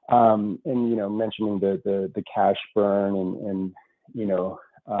 And, mentioning the cash burn and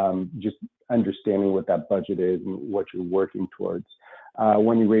just understanding what that budget is and what you're working towards.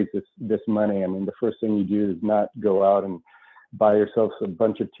 When you raise this money, I mean, the first thing you do is not go out and buy yourself a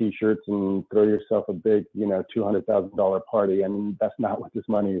bunch of t-shirts and throw yourself a big, $200,000 party. I mean, that's not what this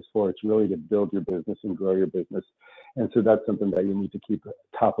money is for. It's really to build your business and grow your business. And so that's something that you need to keep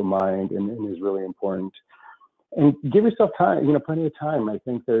top of mind and is really important. And give yourself time, plenty of time. I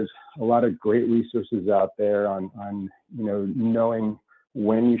think there's a lot of great resources out there on knowing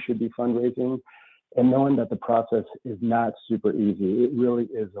when you should be fundraising and knowing that the process is not super easy. It really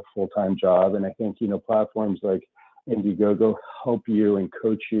is a full-time job. And I think, platforms like Indiegogo help you and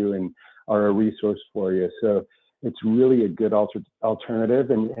coach you and are a resource for you. So it's really a good alternative,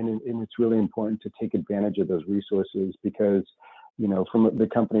 and it's really important to take advantage of those resources because, from the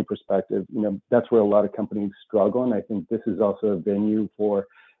company perspective, that's where a lot of companies struggle. And I think this is also a venue for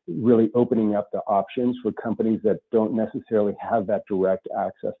really opening up the options for companies that don't necessarily have that direct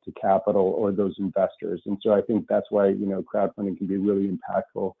access to capital or those investors. And so I think that's why, crowdfunding can be really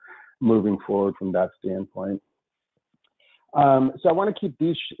impactful moving forward from that standpoint. So I want to keep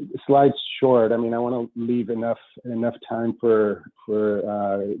these slides short. I mean, I want to leave enough time for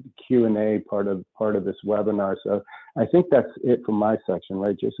Q&A part of this webinar. So I think that's it from my section,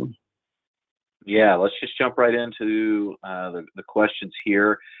 right, Jason? Yeah, let's just jump right into the questions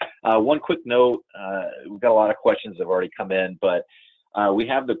here. One quick note, we've got a lot of questions that have already come in, but we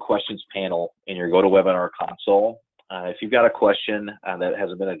have the questions panel in your GoToWebinar console. If you've got a question that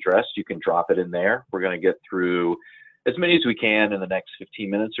hasn't been addressed, you can drop it in there. We're going to get through as many as we can in the next 15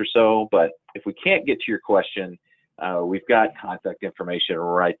 minutes or so, but if we can't get to your question, we've got contact information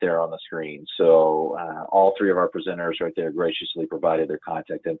right there on the screen. So all three of our presenters right there graciously provided their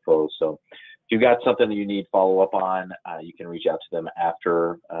contact info. So if you've got something that you need follow up on, you can reach out to them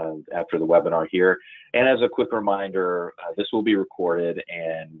after the webinar here. And as a quick reminder, this will be recorded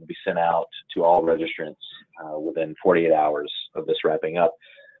and will be sent out to all registrants within 48 hours of this wrapping up.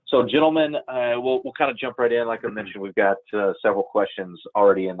 So gentlemen, we'll kind of jump right in. Like I mentioned, we've got several questions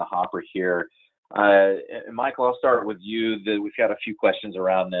already in the hopper here. Michael, I'll start with you. We've got a few questions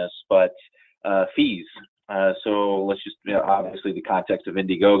around this, but fees. So let's just, obviously the context of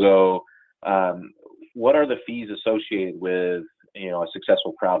Indiegogo, what are the fees associated with, a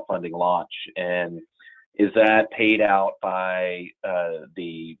successful crowdfunding launch? And is that paid out by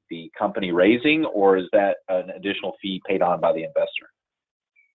the company raising, or is that an additional fee paid on by the investor?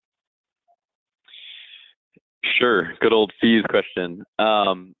 Sure, good old fees question.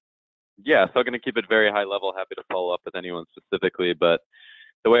 Yeah, so I'm going to keep it very high level. Happy to follow up with anyone specifically, but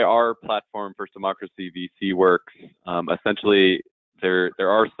the way our platform, First Democracy VC, works, essentially there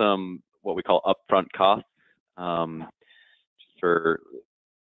are some what we call upfront costs. Just for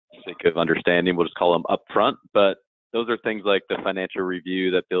sake of understanding, we'll just call them upfront, but those are things like the financial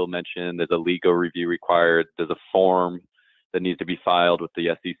review that Bill mentioned. There's a legal review required. There's a form that needs to be filed with the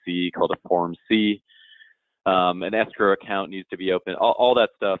SEC called a Form C. An escrow account needs to be open. All that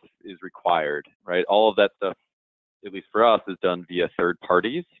stuff is required, right? All of that stuff, at least for us, is done via third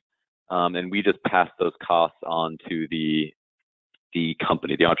parties, and we just pass those costs on to the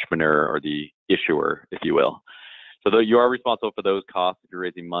company, the entrepreneur, or the issuer, if you will. So you are responsible for those costs if you're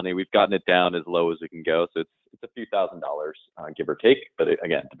raising money. We've gotten it down as low as we can go, so it's a few $1,000s, give or take, but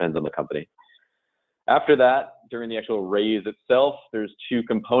again, depends on the company. After that, during the actual raise itself, there's two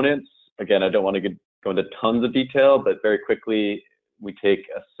components. Again, I don't want to go into tons of detail, but very quickly, we take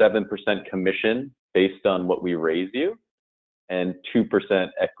a 7% commission based on what we raise you, and 2%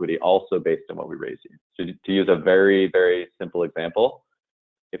 equity also based on what we raise you. So to use a very, very simple example,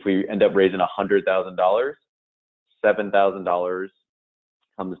 if we end up raising $100,000, $7,000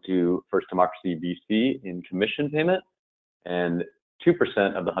 comes to First Democracy VC in commission payment, and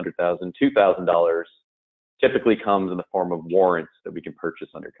 2% of the $100,000, $2,000 typically comes in the form of warrants that we can purchase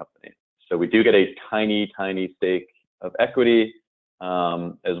on your company. So we do get a tiny, tiny stake of equity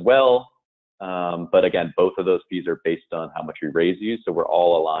as well. But again, both of those fees are based on how much we raise you. So we're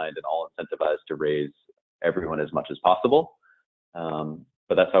all aligned and all incentivized to raise everyone as much as possible.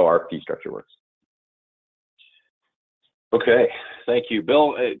 But that's how our fee structure works. Okay, thank you.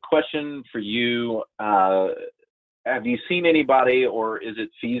 Bill, a question for you. Have you seen anybody, or is it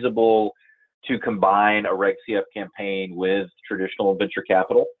feasible to combine a Reg CF campaign with traditional venture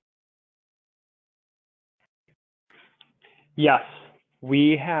capital? Yes,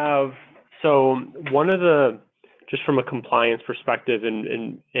 we have. So one of the, just from a compliance perspective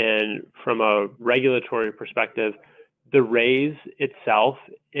and from a regulatory perspective, the raise itself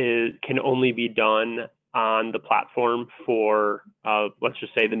can only be done on the platform for, let's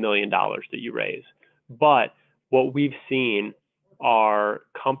just say, the $1 million that you raise. But what we've seen are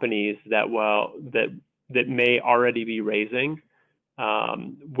companies that may already be raising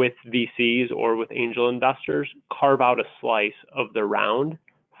with VCs or with angel investors carve out a slice of the round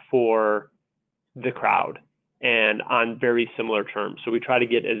for the crowd and on very similar terms. So we try to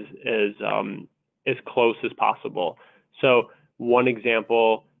get as close as possible. So one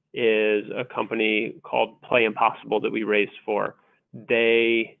example is a company called Play Impossible that we raised for.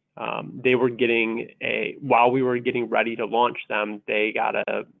 They were getting while we were getting ready to launch them, they got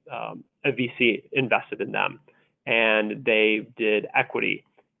a VC invested in them, and they did equity.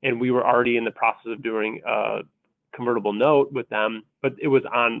 And we were already in the process of doing a convertible note with them, but it was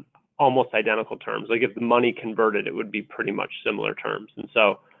on almost identical terms. Like if the money converted, it would be pretty much similar terms. And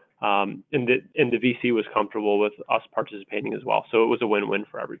so, and the VC was comfortable with us participating as well. So it was a win-win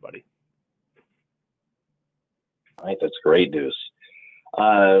for everybody. All right, that's great news.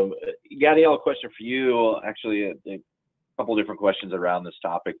 Gadiel, a question for you. Actually, a couple different questions around this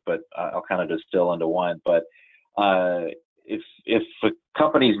topic, but I'll kind of distill into one. But if a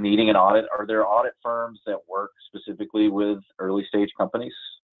company's needing an audit, are there audit firms that work specifically with early stage companies?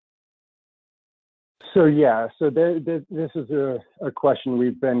 So yeah, so this is a question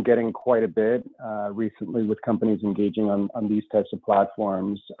we've been getting quite a bit recently with companies engaging on these types of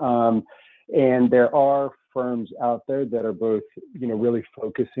platforms. And there are firms out there that are both, really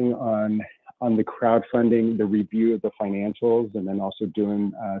focusing on the crowdfunding, the review of the financials, and then also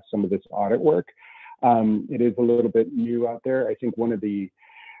doing some of this audit work. It is a little bit new out there. I think one of the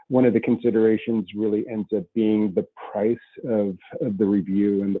considerations really ends up being the price of the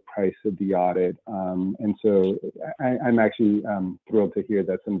review and the price of the audit. And so I'm actually thrilled to hear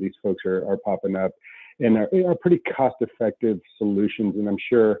that some of these folks are popping up and are pretty cost-effective solutions. And I'm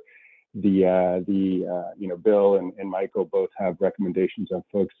sure Bill and Michael both have recommendations on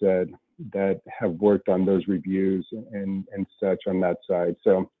folks that have worked on those reviews and such on that side.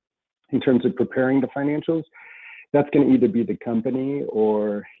 So in terms of preparing the financials, that's going to either be the company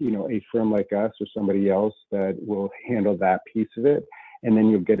or, a firm like us or somebody else that will handle that piece of it. And then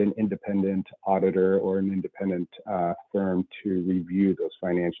you'll get an independent auditor or an independent firm to review those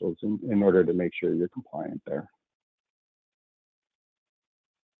financials in order to make sure you're compliant there.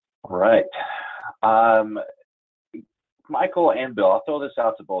 All right. Michael and Bill, I'll throw this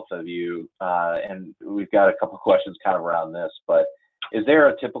out to both of you. And we've got a couple of questions kind of around this, but is there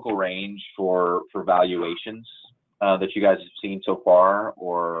a typical range for valuations that you guys have seen so far,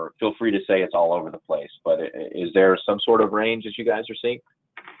 or feel free to say it's all over the place, but is there some sort of range that you guys are seeing?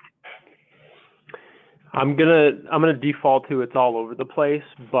 I'm gonna default to it's all over the place,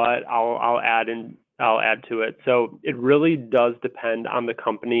 but I'll add to it. So it really does depend on the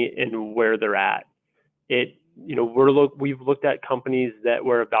company and where they're at. We've looked at companies that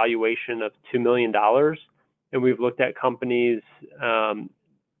were a valuation of $2 million, and we've looked at companies. I'm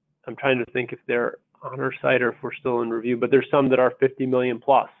trying to think if they're on our site or if we're still in review, but there's some that are 50 million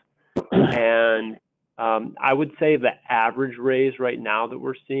plus. And I would say the average raise right now that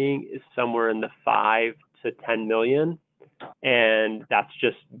we're seeing is somewhere in the 5 to 10 million. And that's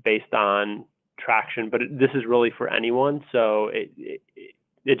just based on traction, but this is really for anyone. So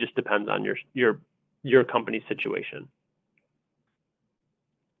it just depends on your company's situation.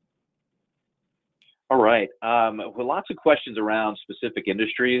 All right. Well, lots of questions around specific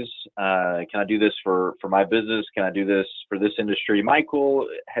industries. Can I do this for my business? Can I do this for this industry? Michael,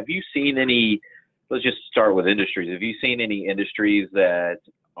 have you seen any, let's just start with industries. Have you seen any industries that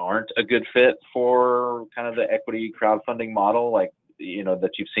aren't a good fit for kind of the equity crowdfunding model, like, that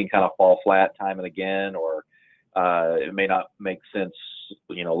you've seen kind of fall flat time and again, or it may not make sense,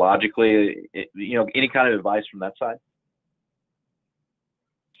 logically, any kind of advice from that side?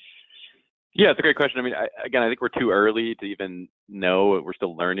 Yeah, it's a great question. I mean, again, I think we're too early to even know. We're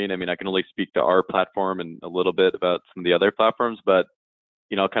still learning. I mean, I can only speak to our platform and a little bit about some of the other platforms, but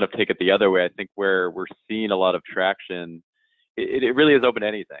I'll kind of take it the other way. I think where we're seeing a lot of traction, it really is open to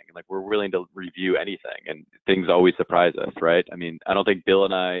anything. Like, we're willing to review anything, and things always surprise us, right? I mean, I don't think Bill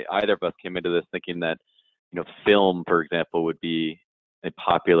and I, either of us, came into this thinking that, film, for example, would be a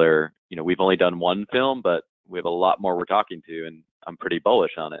popular. We've only done one film, but we have a lot more we're talking to, and I'm pretty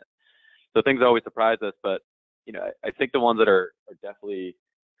bullish on it. So things always surprise us, but I think the ones that are definitely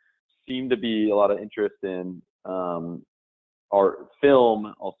seem to be a lot of interest in are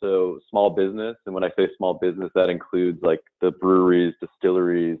film, also small business. And when I say small business, that includes like the breweries,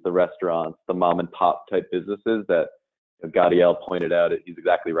 distilleries, the restaurants, the mom and pop type businesses that Gadiel pointed out. He's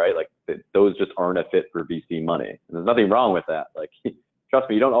exactly right. Like, those just aren't a fit for VC money. And there's nothing wrong with that. Like, trust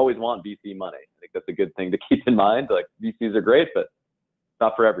me, you don't always want VC money. I think that's a good thing to keep in mind. Like, VCs are great, but it's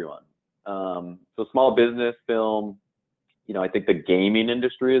not for everyone. So small business, film, I think the gaming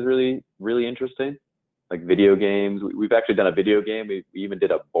industry is really, really interesting. Like video games. We've actually done a video game. We even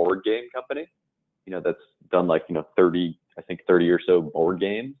did a board game company, that's done like, 30 or so board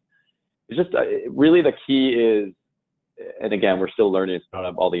games. It's just really the key is, and again, we're still learning, so I don't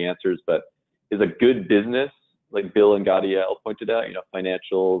have all the answers, but is a good business, like Bill and Gadiel pointed out,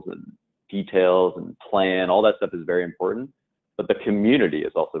 financials and details and plan, all that stuff is very important. But the community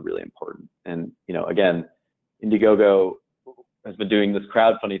is also really important. And, again, Indiegogo has been doing this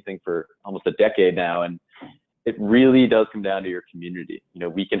crowdfunding thing for almost a decade now, and it really does come down to your community.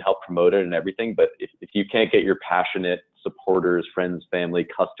 We can help promote it and everything, but if you can't get your passionate supporters, friends, family,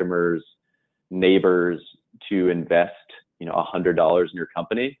 customers, neighbors to invest, $100 in your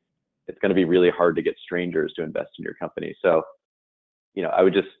company, it's going to be really hard to get strangers to invest in your company. So,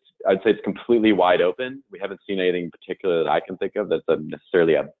 I'd say it's completely wide open. We haven't seen anything in particular that I can think of that's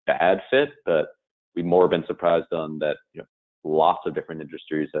necessarily a bad fit, but we've more been surprised on that, lots of different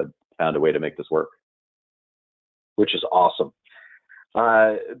industries have found a way to make this work. Which is awesome.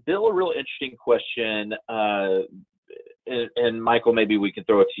 Bill, a real interesting question, and Michael, maybe we can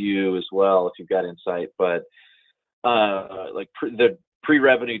throw it to you as well if you've got insight, but the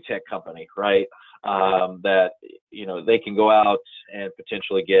pre-revenue tech company, right? That they can go out and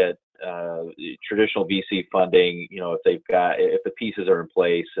potentially get traditional VC funding, if the pieces are in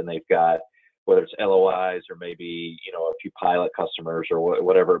place and they've got, whether it's LOIs or maybe a few pilot customers or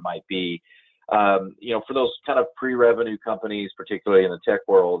whatever it might be. For those kind of pre-revenue companies, particularly in the tech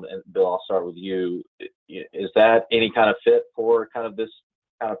world, and Bill, I'll start with you. Is that any kind of fit for kind of this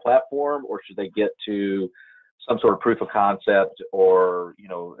kind of platform, or should they get to some sort of proof of concept or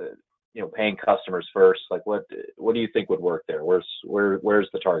paying customers first? Like, what do you think would work there? Where's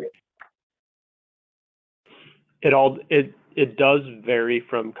the target? It does vary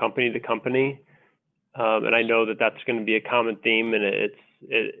from company to company, and I know that that's going to be a common theme, and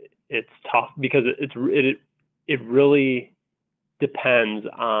it's tough because it really depends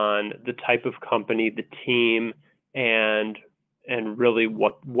on the type of company, the team, and really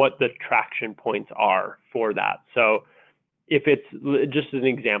what the traction points are for that. So if it's just an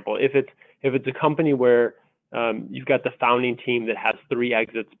example, if it's a company where you've got the founding team that has 3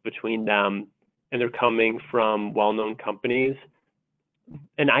 exits between them and they're coming from well-known companies,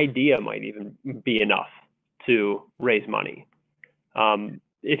 an idea might even be enough to raise money.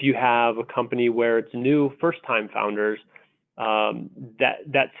 If you have a company where it's new first-time founders,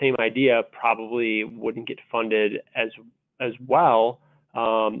 that same idea probably wouldn't get funded as well.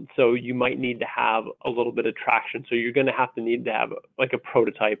 So you might need to have a little bit of traction. So you're going to need to have like a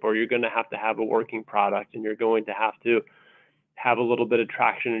prototype, or you're going to have a working product, and you're going to have a little bit of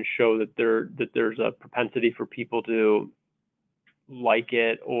traction and show that there's a propensity for people to like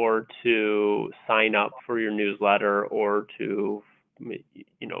it, or to sign up for your newsletter, or to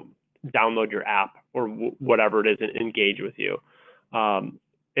download your app, or whatever it is, and engage with you.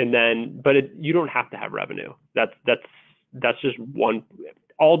 You don't have to have revenue. That's just one.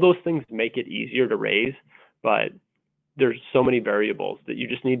 All those things make it easier to raise, but there's so many variables that you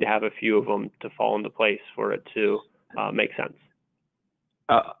just need to have a few of them to fall into place for it to make sense.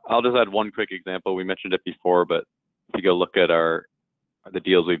 I'll just add one quick example. We mentioned it before, but if you go look at the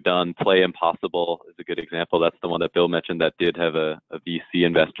deals we've done, Play Impossible is a good example. That's the one that Bill mentioned that did have a VC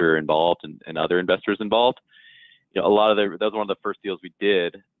investor involved and other investors involved. That was one of the first deals we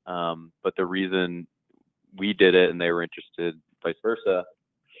did, but the reason we did it and they were interested, vice versa,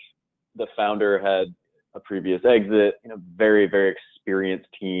 the founder had a previous exit, very, very experienced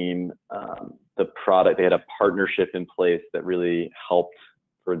team. The product, they had a partnership in place that really helped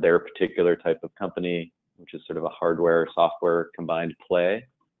for their particular type of company, which is sort of a hardware, software combined play.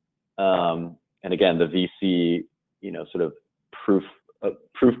 And again, the VC, sort of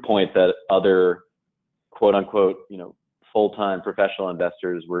proof point that other quote unquote, full-time professional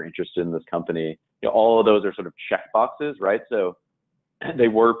investors were interested in this company. All of those are sort of check boxes, right? So they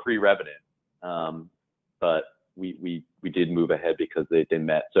were pre-revenue, but we did move ahead because they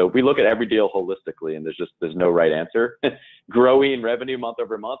met. So we look at every deal holistically, and there's no right answer. Growing revenue month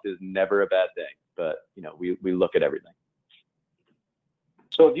over month is never a bad thing, but we look at everything.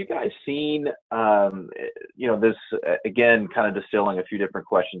 So have you guys seen, this, again, kind of distilling a few different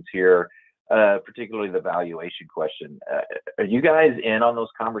questions here, particularly the valuation question. Are you guys in on those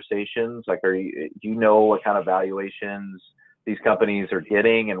conversations? Like, do you know what kind of valuations these companies are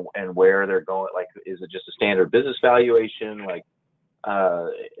getting and where they're going? Like, is it just a standard business valuation? Like,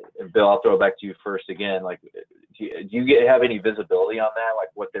 Bill, I'll throw it back to you first again. Like, do you have any visibility on that? Like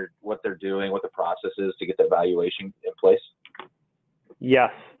what they're doing, what the process is to get that valuation in place?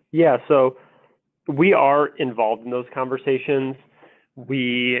 Yes. Yeah. So we are involved in those conversations.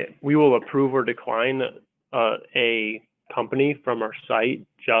 We will approve or decline a company from our site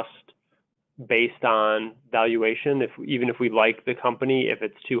just based on valuation. Even if we like the company, if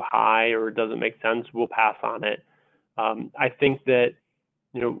it's too high or it doesn't make sense, we'll pass on it. I think that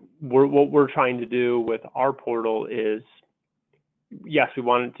what we're trying to do with our portal is, yes, we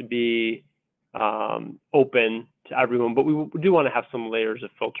want it to be open to everyone, but we do want to have some layers of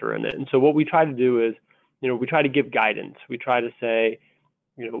filter in it. And so what we try to do is, we try to give guidance. We try to say,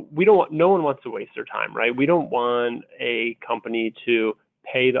 no one wants to waste their time, right? We don't want a company to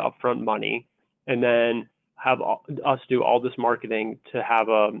pay the upfront money and then have us do all this marketing to have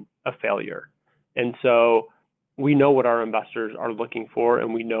a failure. And so we know what our investors are looking for,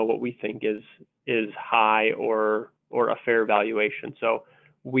 and we know what we think is high or a fair valuation. So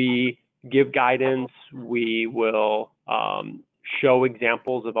we give guidance. We will show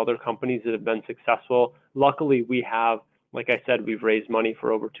examples of other companies that have been successful. Luckily, we have, like I said, we've raised money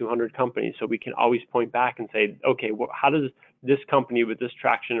for over 200 companies, so we can always point back and say, okay, well, how does this company with this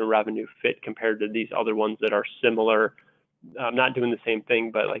traction and revenue fit compared to these other ones that are similar, not doing the same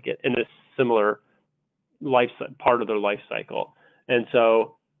thing, but like in a similar part of their life cycle. And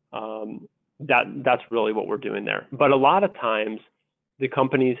so that's really what we're doing there. But a lot of times, the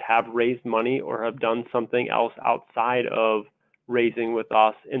companies have raised money or have done something else outside of raising with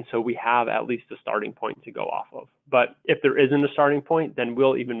us, and so we have at least a starting point to go off of. But if there isn't a starting point, then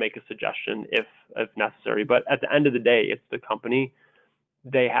we'll even make a suggestion if necessary. But at the end of the day, it's the company.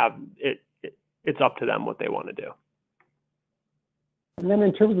 They have it. It's up to them what they want to do. And then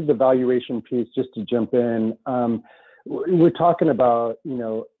in terms of the valuation piece, just to jump in, we're talking about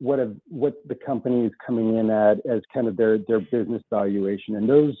what the company is coming in at as kind of their business valuation, and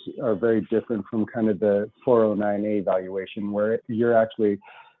those are very different from kind of the 409A valuation, where you're actually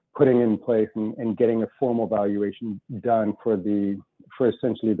putting in place and getting a formal valuation done for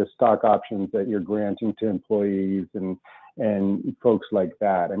essentially the stock options that you're granting to employees and folks like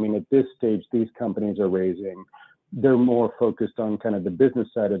that. I mean, at this stage, these companies are raising. They're more focused on kind of the business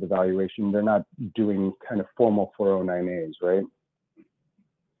side of the valuation. They're not doing kind of formal 409As, right?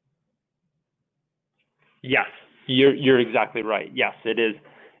 Yes, you're exactly right. Yes, it is.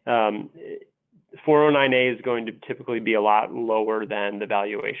 409A is going to typically be a lot lower than the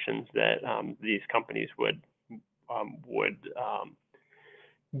valuations that these companies would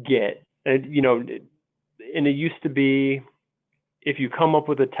get. And it used to be, if you come up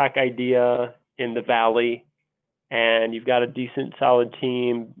with a tech idea in the Valley and you've got a decent, solid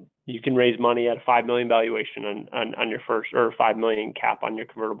team, you can raise money at a $5 million valuation on your first, or $5 million cap on your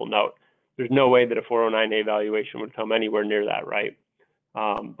convertible note. There's no way that a 409A valuation would come anywhere near that, right?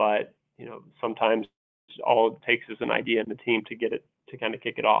 But sometimes all it takes is an idea in the team to get it, to kind of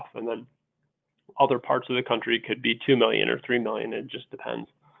kick it off. And then other parts of the country could be 2 million or 3 million. It just depends,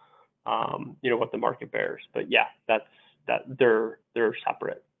 what the market bears. But yeah, they're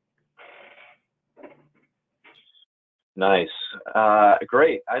separate. Nice.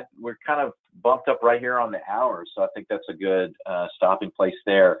 Great. We're kind of bumped up right here on the hour, so I think that's a good stopping place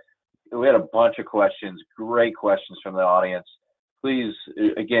there. We had a bunch of questions, great questions from the audience. Please,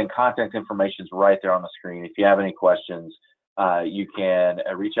 again, contact information is right there on the screen. If you have any questions, you can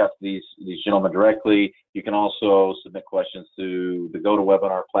reach out to these gentlemen directly. You can also submit questions through the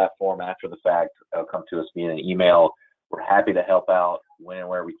GoToWebinar platform after the fact. Come to us via an email. We're happy to help out when and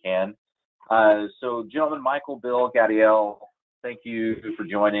where we can. So gentlemen, Michael, Bill, Gadiel, thank you for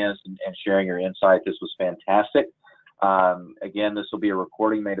joining us and sharing your insight. This was fantastic. Again, this will be a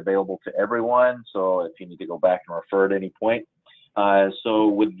recording made available to everyone, so if you need to go back and refer at any point. So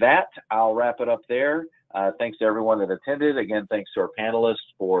with that, I'll wrap it up there. Thanks to everyone that attended. Again, thanks to our panelists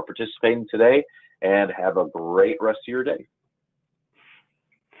for participating today, and have a great rest of your day.